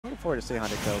forward to seeing how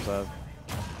it goes up.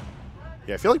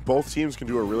 Yeah, I feel like both teams can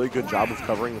do a really good job of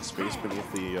covering the space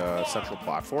beneath the central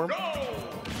platform.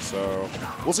 So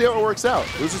we'll see how it works out.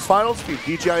 Losers finals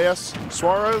between MTS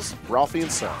Suarez, Ralphie,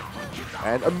 and Soan.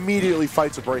 And immediately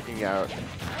fights are breaking out,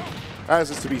 as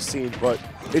is to be seen. But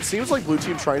it seems like blue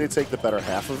team trying to take the better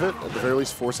half of it, at the very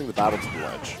least forcing the battle to the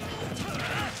edge.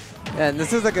 And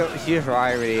this is like a huge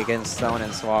rivalry against Soan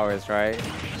and Suarez, right?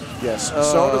 Yes,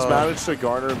 Soan has managed to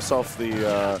garner himself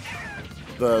the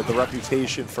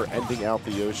reputation for ending out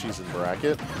the Yoshis in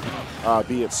bracket,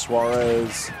 be it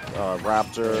Suarez,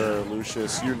 Raptor,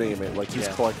 Lucius, you name it. Like he's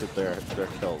collected their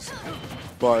kills.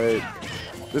 But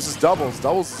this is doubles.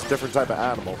 Doubles is a different type of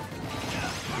animal.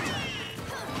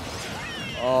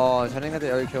 Oh, trying to get the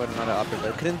early kill with another upper,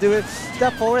 but couldn't do it.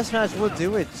 That forward smash will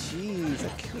do it. Jeez,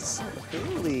 that kills so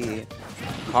early.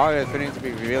 Lucario is proving to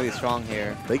be really strong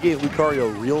here. They gave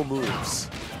Lucario real moves.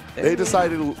 They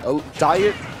decided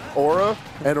diet, aura,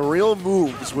 and real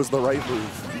moves was the right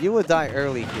move. You will die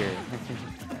early here,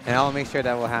 and I'll make sure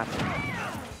that will happen.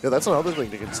 Yeah, that's another thing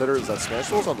to consider is that Smash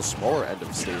Bros is on the smaller end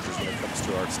of stages when it comes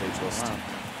to our stage list. Wow.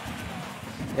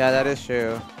 Yeah, that is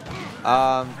true.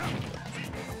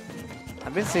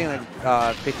 I've been seeing like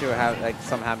Picture have like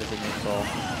some habits in neutral.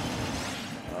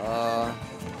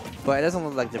 But it doesn't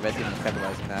look like the red team is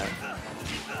capitalizing that.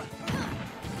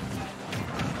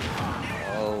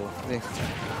 Oh.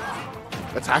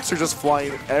 Attacks are just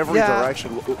flying every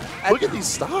direction. Look at these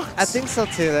stocks. I think so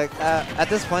too. Like at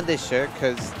this point they should,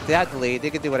 because they have the lead. They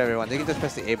can do whatever they want. They can just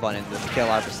press the A button and just kill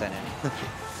our percentage.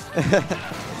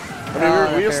 I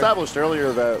mean, we established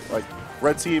earlier that like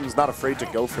red team's not afraid to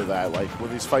go for that. Like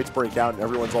when these fights break out and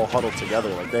everyone's all huddled together,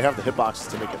 like they have the hitboxes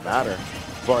to make it matter.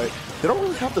 But they don't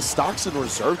really have the stocks in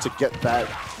reserve to get that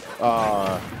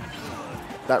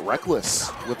that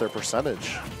reckless with their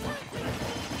percentage.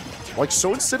 Like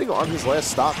Soan's sitting on his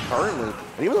last stock currently,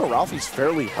 and even though Ralphie's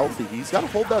fairly healthy, he's got to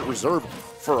hold that reserve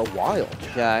for a while.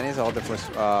 Yeah, I need to hold it for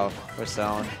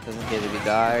Soan, just in case if he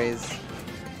dies.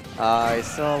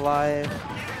 He's still alive.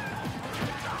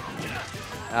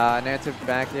 Narrative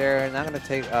back there. Not gonna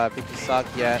take Pikachu stock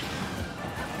yet.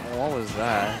 What was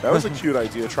that? That was a cute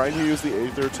idea. Trying to use the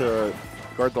Aether to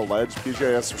guard the ledge.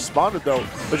 PJS responded though,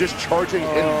 but just charging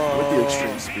in with the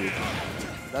extreme speed.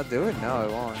 Did that do it? No,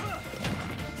 it won't.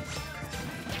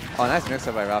 Oh, nice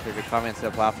mix-up by Ralphie recovering to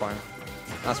the platform.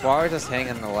 Now Suarez just hanging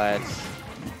on the ledge.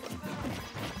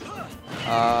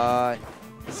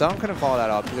 Someone couldn't follow that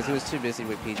up because he was too busy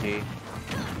with PG.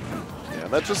 Yeah,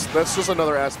 that's just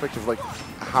another aspect of like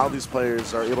how these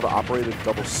players are able to operate in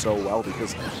doubles so well,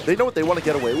 because they know what they want to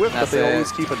get away with, but they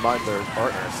always keep in mind their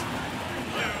partners.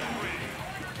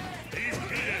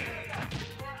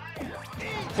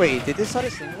 Wait, did this start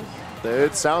a single?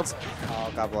 It sounds.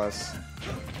 Oh, God bless.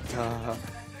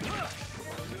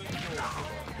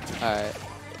 Alright.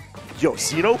 Yo,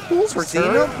 Xenopools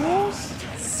return? Xenopools?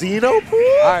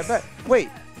 Xenopools? Alright, but wait.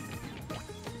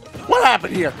 What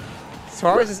happened here?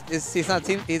 Suarez he's not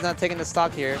taking the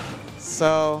stock here,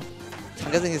 so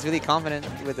I'm guessing he's really confident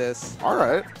with this.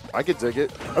 Alright, I could dig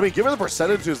it. I mean, given the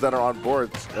percentages that are on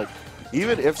board, like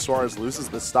even if Suarez loses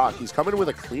this stock, he's coming with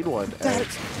a clean one. That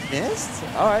missed?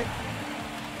 Alright.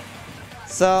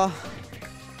 So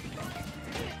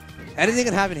anything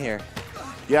can happen here.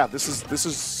 Yeah, this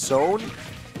is Soan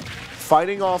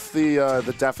fighting off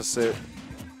the deficit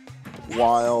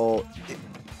while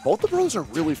both the bros are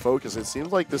really focused. It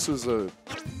seems like this was a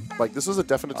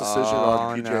definite decision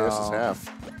on PJS's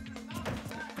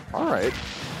half. All right.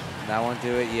 That won't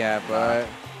do it yet, but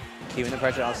keeping the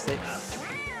pressure off stage.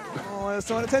 Oh, it's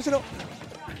so unintentional.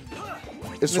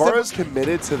 If Suarez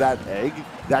committed to that egg,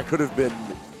 that could have been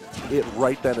it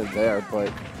right then and there,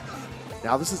 but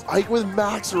now this is Ike with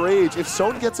max rage. If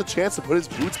Soan gets a chance to put his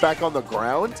boots back on the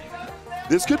ground,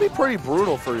 this could be pretty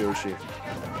brutal for Yoshi.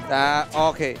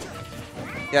 Okay.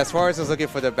 Yeah, Suarez is looking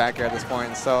for the back air at this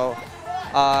point, so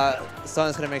Soan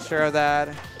is going to make sure of that.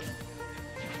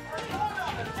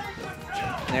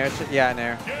 Nair, yeah,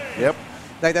 Nair. Yep.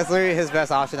 Like, that's literally his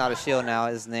best option out of shield now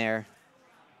is Nair.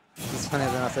 As funny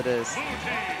as enough it is.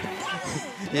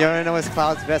 You want to know what's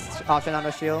Cloud's best option out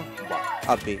of shield?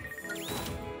 Up B.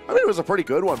 I mean, it was a pretty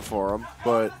good one for him,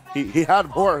 but he had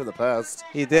more in the past.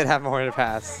 He did have more in the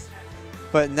past.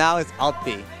 But now it's up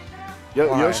B.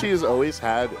 Yoshi has always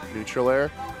had neutral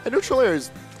air, and neutral air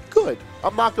is good.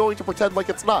 I'm not going to pretend like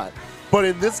it's not. But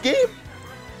in this game,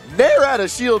 Nair out of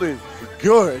shield is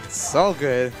good. So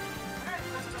good.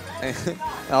 And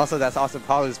also, that's also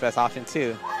Palu's best option,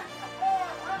 too.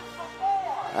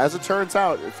 As it turns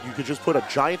out, if you could just put a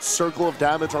giant circle of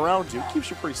damage around you, it keeps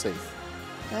you pretty safe.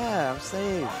 Yeah, I'm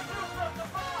safe.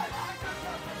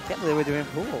 Can't believe we're doing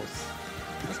pools.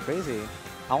 That's crazy.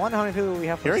 I wonder how many people we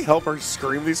have for Hearing Helper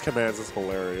scream these commands is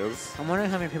hilarious. I'm wondering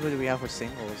how many people do we have for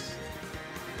singles.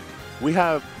 We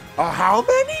have how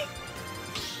many?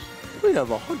 We have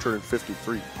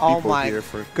 153 people here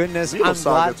for goodness!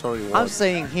 Xenosaga XXI. I'm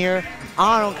saying here,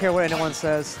 I don't care what anyone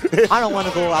says. I don't want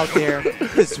to go out there.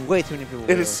 It's way too many people.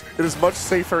 It is much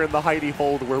safer in the hidey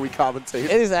hold where we commentate.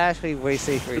 It is actually way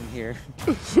safer in here.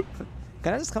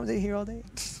 Can I just commentate here all day?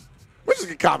 We're just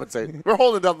gonna commentate. We're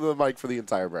holding down the mic for the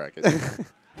entire bracket.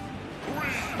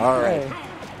 All right.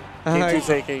 Game 2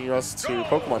 taking us to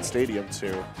Pokemon Stadium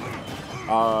 2.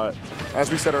 As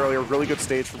we said earlier, really good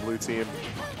stage for Blue Team.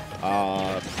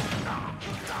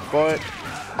 But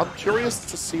I'm curious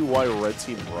to see why Red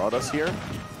Team brought us here.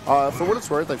 For what it's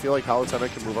worth, I feel like Palutena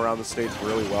can move around the stage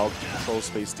really well, control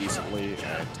space decently,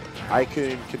 and I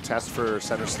can contest for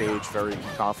center stage very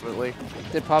confidently.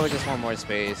 They probably just want more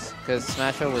space because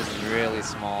Smash Bros was really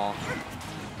small,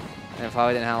 and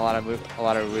probably didn't have a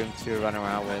lot of room to run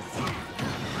around with.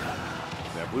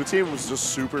 Yeah, Blue Team was just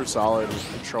super solid with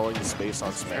controlling the space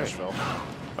on Smashville.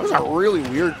 That was a really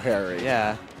weird parry.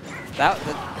 Yeah,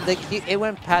 it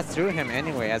went past through him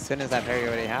anyway as soon as that parry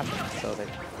already happened. So like,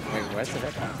 where's the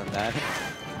response on that?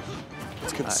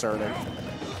 It's concerning.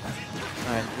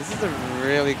 Alright, this is a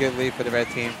really good lead for the red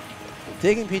team.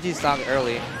 Taking PG stock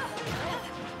early,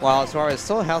 while Suarez is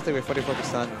still healthy with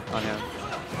 44% on him.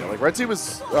 Yeah, like Red Team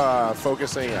was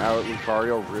focusing out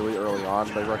Lucario really early on.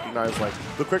 They recognize like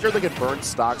the quicker they can burn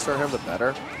stocks on him, the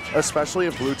better. Especially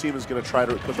if Blue Team is going to try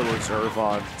to put the reserve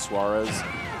on Suarez.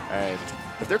 And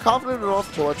if they're confident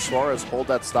enough to let Suarez hold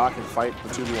that stock and fight the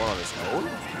 2v1 on his own,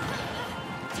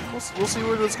 we'll see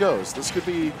where this goes. This could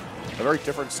be a very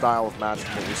different style of match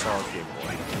from what we saw in Game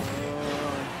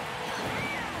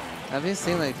 1. I've been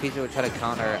seeing like PG would try to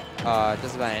counter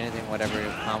just about anything, whatever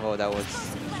combo that was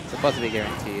supposed to be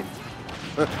guaranteed.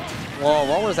 Whoa,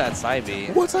 what was that side B?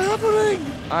 What's happening?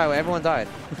 Alright, well, everyone died.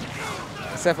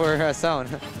 Except for Soan.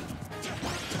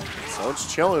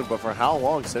 Soan's chilling, but for how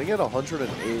long? Sitting at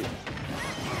 108.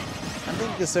 I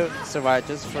think he'll survive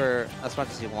just for as much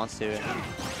as he wants to.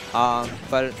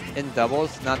 But in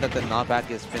doubles, now that the knockback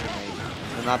has been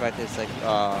the knockback is like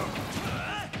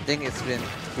I think it's been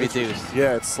reduced.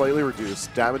 Yeah, it's slightly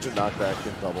reduced. Damage and knockback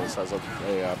in doubles has a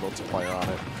multiplier on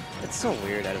it. It's so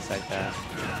weird that it's like that.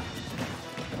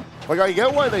 Like, I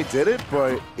get why they did it,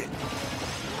 but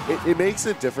it makes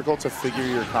it difficult to figure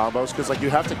your combos because like you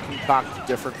have to concoct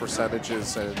different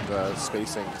percentages and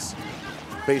spacings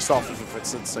based off of if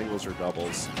it's in singles or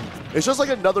doubles. It's just like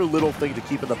another little thing to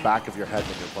keep in the back of your head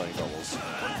when you're playing doubles.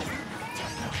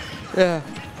 Yeah.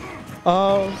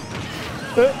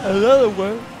 Another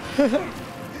one.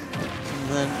 And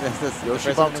then this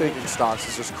Yoshi Bomb taking stocks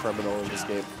is just criminal in this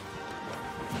game.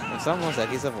 It's almost like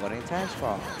he's avoiding tag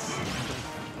spots.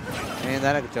 I mean,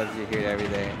 that joke you hear every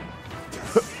day.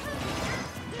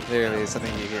 Literally, it's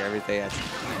something you hear every day at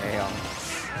AL.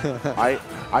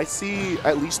 I see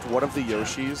at least one of the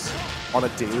Yoshis on a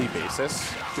daily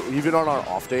basis, even on our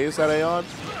off days at Aeon.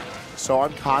 So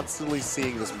I'm constantly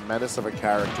seeing this menace of a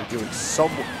character doing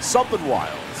something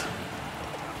wild.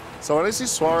 So when I see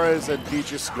Suarez and Peach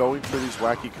just going through these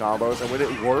wacky combos, and when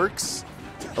it works,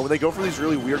 and when they go for these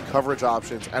really weird coverage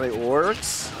options, and it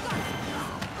works,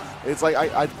 it's like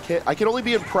I can only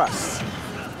be impressed.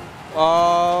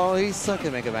 Oh, he still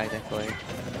can make it back, thankfully.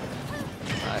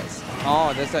 Nice.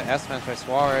 Oh, there's an S-Man for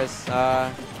Suarez.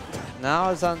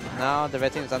 Now the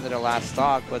red team is under the last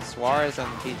stock, but Suarez and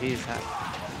PG's have.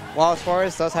 While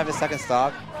Suarez does have his second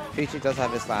stock, PG does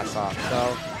have his last stock.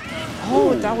 So,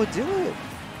 oh, that would do it.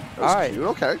 All right. Cute.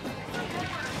 Okay.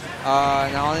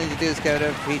 Now all I need to do is get rid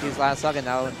of PG's last stock, and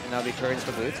now be courage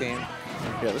for Blue Team.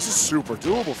 Yeah, this is super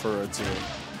doable for Red Team.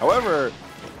 However,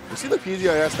 you see the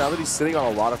PGIS now that he's sitting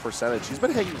on a lot of percentage. He's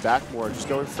been hanging back more, just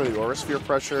going for the Aura Sphere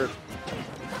pressure.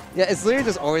 Yeah, it's literally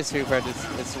just Aura Sphere pressure.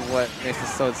 It's what makes it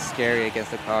so scary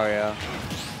against Lucario.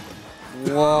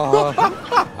 Whoa.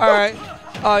 All right.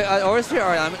 Aura Sphere, all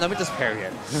right, let me just parry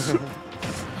it.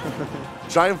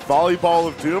 Giant volleyball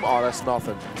of doom. Oh, that's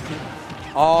nothing.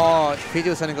 Oh, PG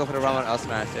was trying to go for the run on L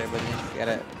smash there, but he didn't get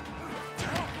it.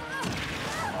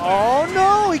 Oh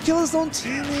no, he killed his own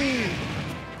teammate.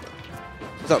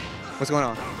 What's up? What's going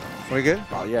on? Are we good?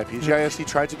 Oh yeah, PGIS, he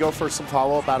tried to go for some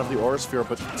follow-up out of the Aura Sphere,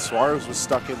 but Suarez was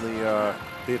stuck in the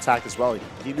attack as well.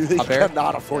 He knew that he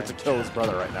cannot afford to kill his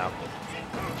brother right now.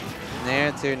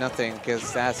 Nair to nothing,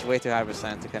 because that's way too high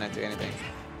percent to connect to anything.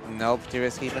 Nope, too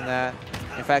risky keeping that.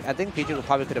 In fact, I think PG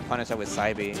probably could have punished that with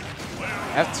side B.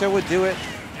 F2 would do it.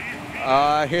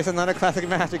 Here's another classic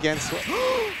match against.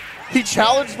 He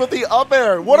challenged with the up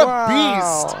air. What a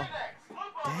beast!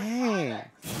 Dang.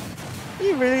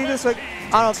 He really just like,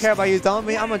 I don't care about you telling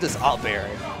me, I'm gonna just up air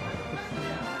it.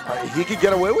 He could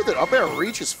get away with it. Up air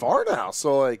reaches far now,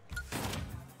 so like,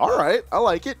 all right, I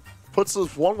like it. Puts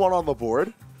us 1-1 on the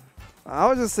board. I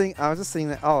was just thinking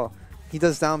that, oh, he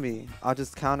does down B, I'll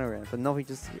just counter it. But no, he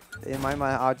just, in my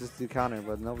mind, I'll just do counter,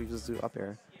 but no, we just do up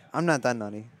air. I'm not that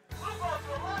nutty.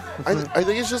 I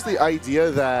think it's just the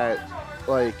idea that,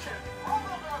 like,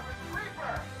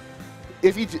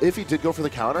 if he did go for the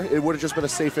counter, it would have just been a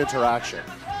safe interaction.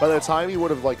 By the time he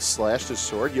would have like slashed his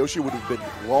sword, Yoshi would have been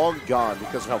long gone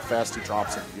because of how fast he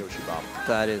drops in Yoshi Bomb.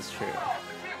 That is true.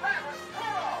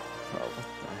 Oh, what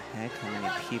the heck? How many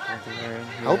people are there in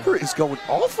here? Elker is going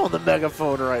off on the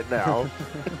megaphone right now.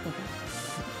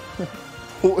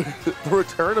 The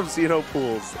return of Xeno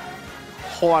Pools.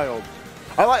 Wild.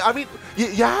 I mean,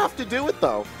 you have to do it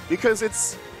though, because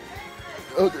it's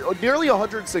nearly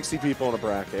 160 people in a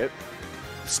bracket.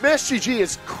 Smash GG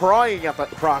is crying at the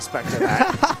prospect of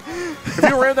that. If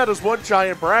you ran that as one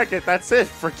giant bracket, that's it.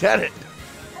 Forget it.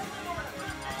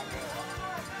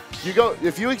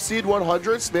 If you exceed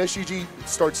 100, Smash GG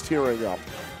starts tearing up.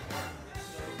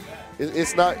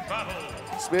 It's not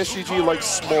Smash GG like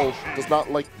small, does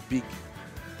not like big.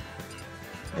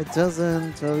 It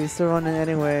doesn't, but we still running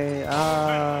anyway.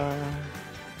 Yeah.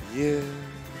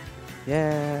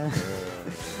 Yeah.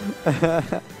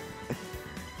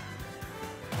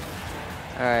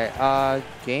 Alright,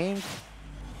 game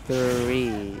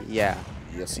 3. Yeah.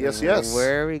 Yes, yes, yes.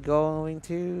 Where are we going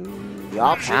to? The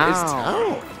option is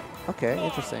town. Okay,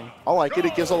 interesting. I like it.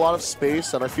 It gives a lot of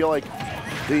space, and I feel like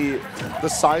the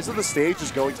size of the stage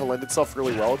is going to lend itself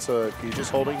really well to Peaches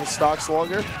holding his stocks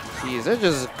longer. Jeez, they're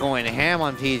just going ham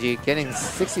on PG, getting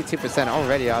 62%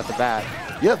 already out the bat.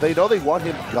 Yeah, they know they want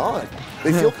him gone.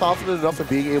 They feel confident enough in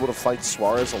being able to fight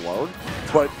Suarez alone,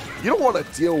 but you don't want to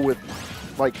deal with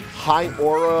like high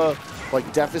aura,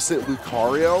 like deficit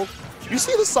Lucario. You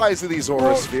see the size of these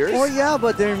aura spheres? Well, yeah,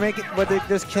 but they're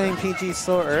just killing PG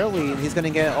so early, and he's gonna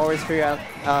get aura sphere out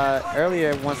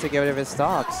earlier once they get rid of his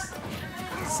stocks.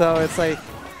 So it's like,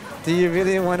 do you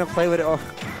really want to play with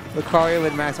Lucario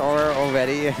with max aura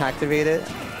already activated?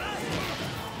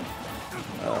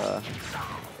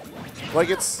 Like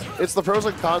it's the pros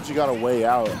and cons you gotta weigh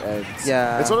out, and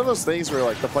yeah, it's one of those things where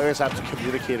like the players have to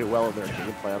communicate it well in their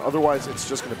game plan. Otherwise, it's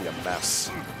just gonna be a mess.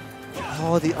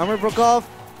 Oh, the armor broke off.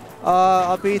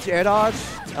 Up H air dodge.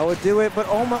 I would do it, but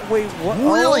oh my, wait, what?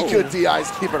 Really good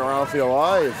DIs keeping Ralphie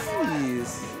alive.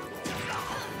 Jeez.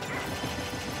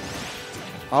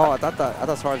 Oh, I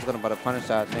thought Suarez was gonna punish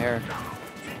that in there.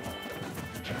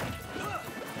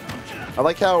 I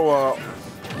like how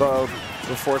the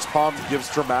force palm gives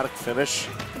dramatic finish.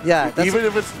 Yeah, even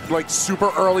if it's like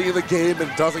super early in the game and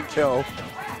doesn't kill.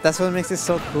 That's what makes it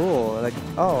so cool. Like,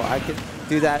 oh, I could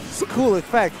do that. It's a cool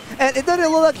effect. And it doesn't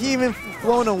look like he even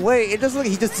flown away. It doesn't look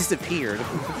like he just disappeared.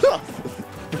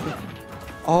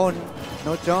 Oh,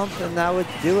 no jump, and that would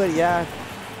do it, yeah.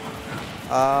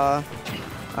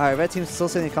 Alright, red team's still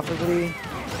sitting comfortably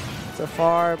so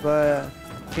far, but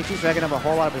Peachy's racking up a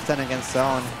whole lot of percent against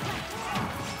Zone.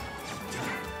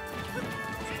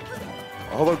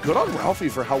 Although good on Ralphie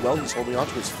for how well he's holding on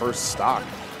to his first stock.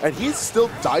 And he's still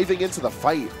diving into the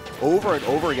fight over and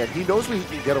over again. He knows what he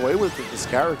can get away with this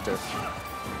character.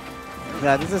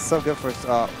 Yeah, this is so good for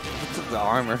the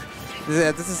armor.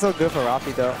 This is so good for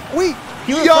Ralphie, though. Wait,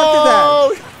 he reflected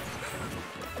that.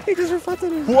 He just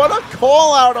reflected it. What a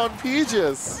call out on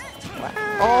Peaches. Wow.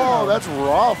 Oh, that's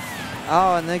rough.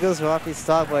 Oh, and then goes Ralphie's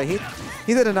stock, but he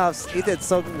did enough. He did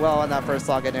so well on that first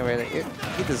stock anyway.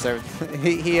 He deserved.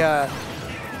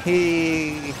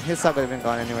 His stock would have been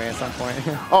gone anyway at some point.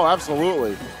 Oh,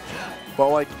 absolutely. But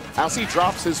like, as he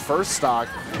drops his first stock,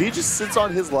 he just sits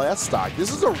on his last stock.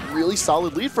 This is a really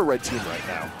solid lead for red team right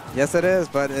now. Yes, it is.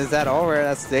 But is that over?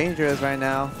 That's dangerous right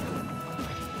now.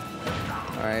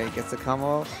 All right, gets the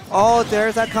combo. Oh,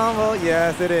 there's that combo.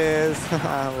 Yes, it is.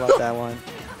 I love that one.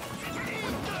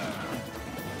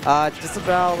 Just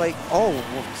about like, oh,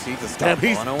 see, just got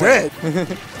he's blown away. Dead.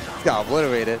 He got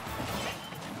obliterated.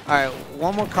 All right,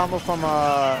 one more combo from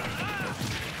the.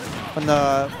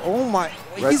 Oh my,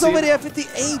 Red he's team? already at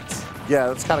 58.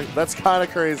 Yeah, that's kind of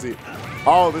crazy.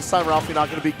 Oh, this time Ralphie not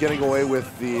going to be getting away with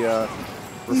the.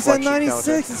 He's at reflection 96.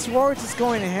 counter. And Suarez is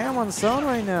going ham on Zone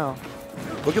right now.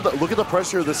 Look at the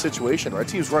pressure of this situation. Red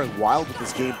team's running wild with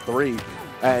this game 3,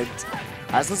 and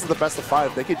as this is the best of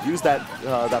 5, they could use that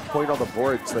that point on the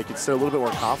board so they could sit a little bit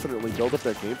more confidently, build up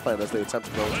their game plan as they attempt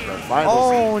to go into the finals.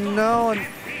 Oh no!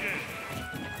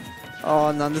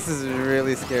 Oh no! This is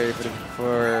really scary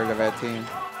for the red team.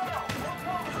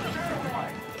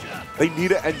 They need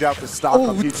to end out the stock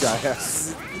on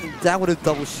PGIS. That would have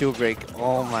double shield break.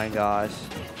 Oh my gosh.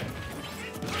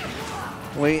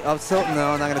 Wait, up tilt?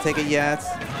 No, not gonna take it yet.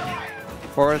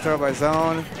 Forward throw by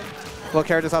zone. Both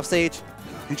characters off stage.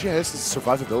 BGIS's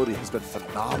survivability has been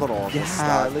phenomenal on this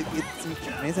start. Like, it's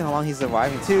amazing how long he's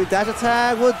surviving too. Dash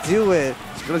attack will do it.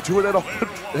 He's gonna do it at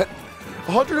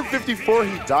 154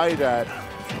 he died at,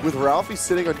 with Ralphie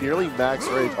sitting on nearly max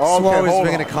rate. Oh, okay, Suarez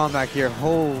making a comeback here.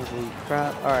 Holy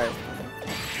crap. Alright.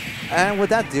 And would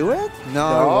that do it?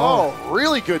 No. No,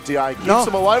 really good DI. Keeps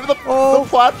him alive. The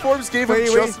platforms gave him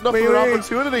just enough of an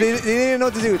opportunity. They didn't know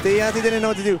what to do. They actually didn't know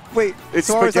what to do. Wait, it's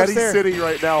Spaghetti City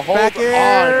right now. Hold back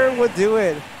air would do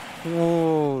it.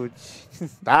 Whoa.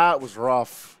 That was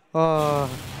rough. Suarez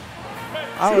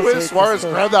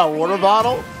grabbed that water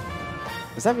bottle.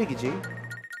 Is that Mickey G?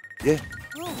 Yeah.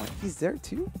 Oh, he's there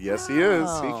too? Yes, he is.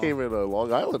 Wow. He came in a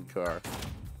Long Island car.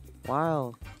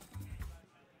 Wow.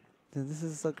 Dude, this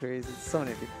is so crazy. So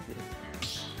many people here.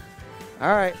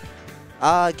 Alright.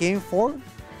 Game 4?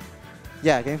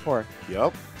 Yeah, game 4.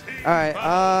 Yep. Alright,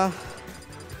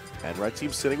 and red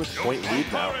team's sitting with point lead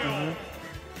now.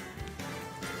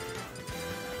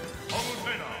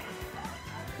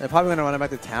 They're probably gonna run it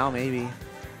back to town, maybe.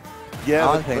 Yeah.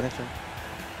 I was paying attention.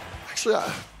 Actually,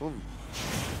 we'll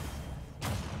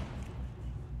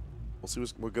see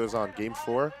what goes on. Game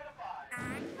 4.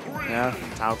 Yeah.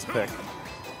 Town's pick.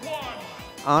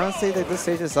 Honestly, this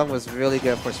stage itself was really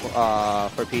good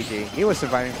for PG. He was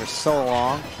surviving for so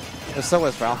long, but so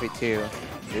was Ralphie too.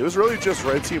 It was really just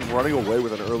red team running away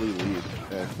with an early lead,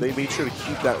 and they made sure to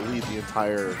keep that lead the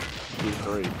entire game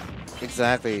 3.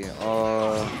 Exactly.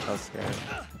 Oh, that was scary.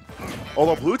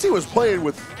 Although blue team was playing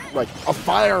with like a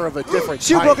fire of a different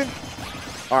Shield type. broken.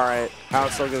 All right, how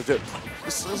it's still gonna do?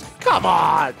 Come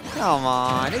on. Come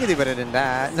on, you can do better than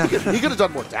that. He could have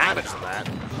done more damage than that.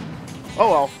 Oh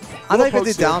well. I thought you could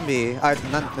do down B,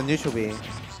 not the neutral B.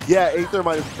 Yeah, Aether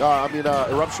might have,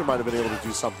 Eruption might have been able to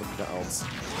do something else.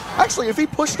 Actually, if he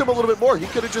pushed him a little bit more, he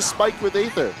could have just spiked with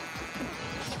Aether.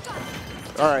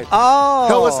 All right. Oh.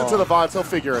 He'll listen to the VODs. He'll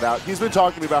figure it out. He's been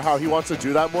talking about how he wants to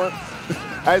do that more.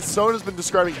 As Soan has been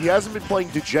describing, he hasn't been playing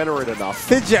Degenerate enough.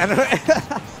 Degenerate?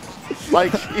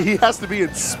 Like, he has to be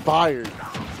inspired.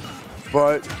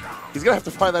 But he's going to have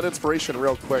to find that inspiration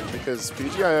real quick because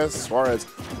BGIS Suarez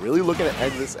really looking to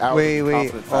end this out in a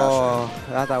confident fashion. Oh,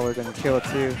 I thought we were going to kill it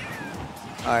too.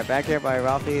 All right, back here by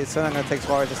Ralphie. Still not going to take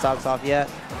Suarez to stop off yet.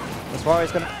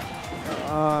 Suarez going to...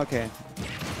 okay.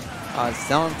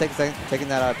 Soan taking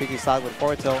that PG side with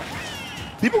forward tilt.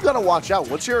 People got to watch out.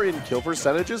 Once you're in kill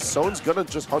percentages, Soan's going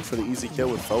to just hunt for the easy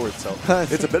kill with forward tilt.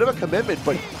 It's a bit of a commitment,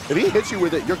 but if he hits you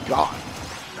with it, you're gone.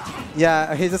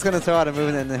 Yeah, he's just going to throw out a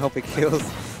move and then hope it kills.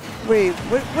 Wait,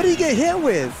 what did he get hit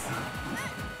with?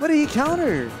 What did he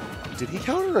counter? Did he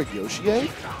counter a Yoshi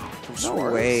egg?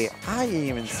 No way. I didn't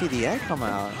even see the egg come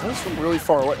out. That was from really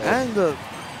far away. And the...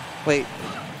 Wait.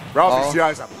 Ralphie's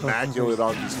GI's immaculate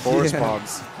on these force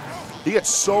bombs. He gets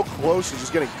so close and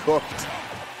just getting cooked.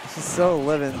 He's so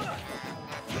living.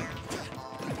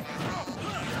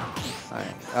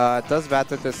 Alright. Does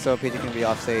bad with this so PG can be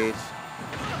off stage.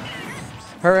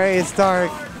 Hooray, it's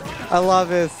dark. I love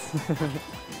this.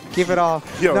 Keep it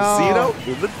off. Yo, no. Xeno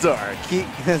in the dark. Keep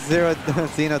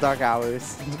Xeno dark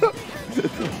hours.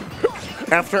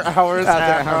 After hours After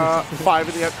at hours. 5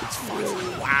 in the afternoon. It's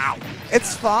 5. Wow.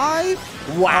 It's 5?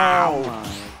 Wow. Oh my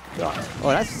god. Oh,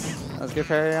 that's good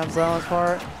parry on Zone's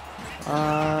part.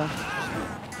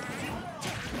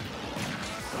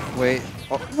 Wait.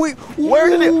 Oh, wait. Where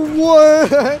did it?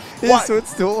 What? What? He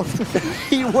stool.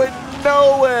 He went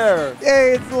nowhere.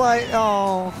 Hey, it's like,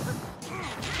 oh.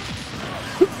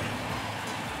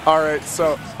 All right,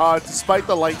 so despite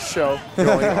the light show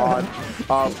going on,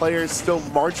 players still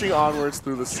marching onwards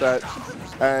through the set,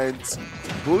 and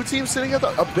blue team sitting at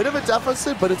a bit of a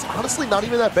deficit, but it's honestly not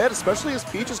even that bad, especially as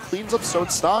P just cleans up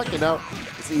Soan's stock, and now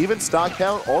it's an even stock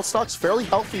count. All stock's fairly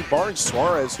healthy, barring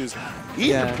Suarez, who's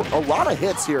eating a lot of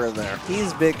hits here and there.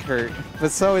 He's big hurt,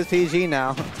 but so is PG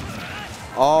now.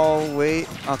 Oh, wait.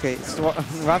 Okay,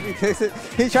 Ralphie takes it.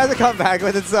 He tries to come back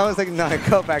with it, so I was like, no,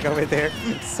 go back over there.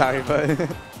 Sorry, but...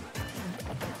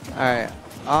 Alright,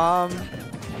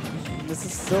 this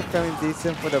is still fairly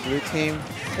decent for the blue team.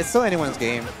 It's still anyone's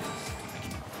game.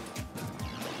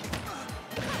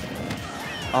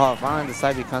 Oh, finally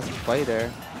decided to constantly play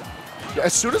there.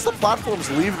 As soon as the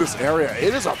platforms leave this area,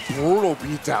 it is a brutal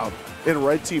beatdown in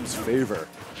red team's favor.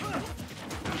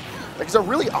 Like, it's a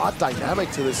really odd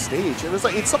dynamic to this stage, and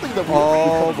it's something that we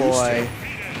become used to.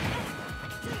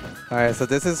 Alright, so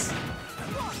this is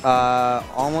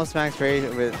almost max rate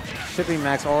with shipping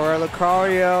max aura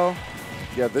Lucario.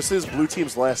 Yeah, this is blue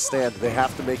team's last stand. They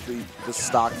have to make the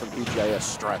stock from PGIS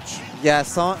stretch. Yeah,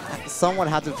 someone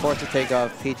had to force to take a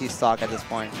PG stock at this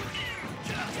point.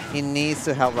 He needs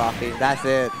to help Ralphie. That's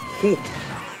it.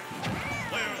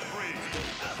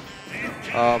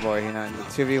 Oh boy, you know,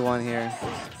 2v1 here.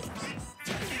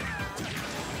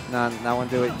 No, that won't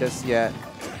do it just yet.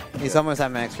 He's almost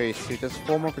at max race too. Just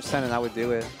 4 more % and that would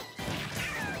do it.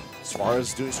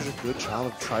 Suarez doing such a good job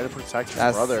of trying to protect his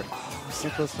brother.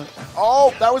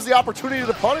 Oh, that was the opportunity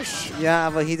to punish. Yeah,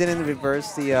 but he didn't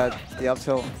reverse the up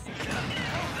tilt.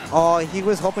 Oh, he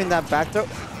was hoping that back throw.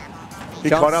 He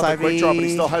caught out the quick draw, but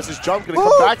he still has his jump. Going to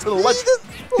come back to the ledge.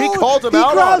 He called him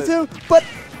out on it. Him, but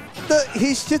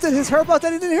he shifted his hurt out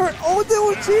that he didn't hear it. Oh, the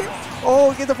ulti.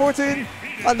 Oh, get the 14.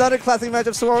 Another classic match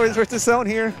of Suarez versus Soan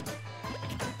here.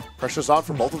 Pressure's on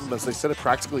for both of them as they set it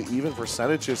practically even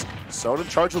percentages. Soan in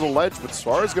charge of the ledge, but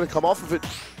Suarez is going to come off of it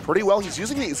pretty well. He's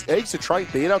using these eggs to try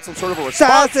and bait out some sort of a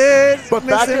response. That's it! But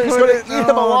back there, he's going to eat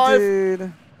him alive.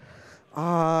 Dude.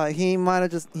 He might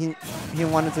have just, he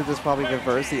wanted to just probably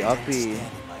reverse the up B.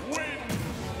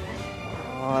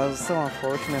 Oh, that was so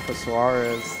unfortunate for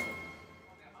Suarez.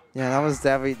 Yeah,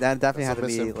 that definitely had to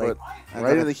be like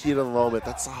right in the heat of the moment.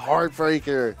 That's a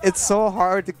heartbreaker. It's so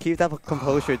hard to keep that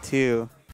composure too.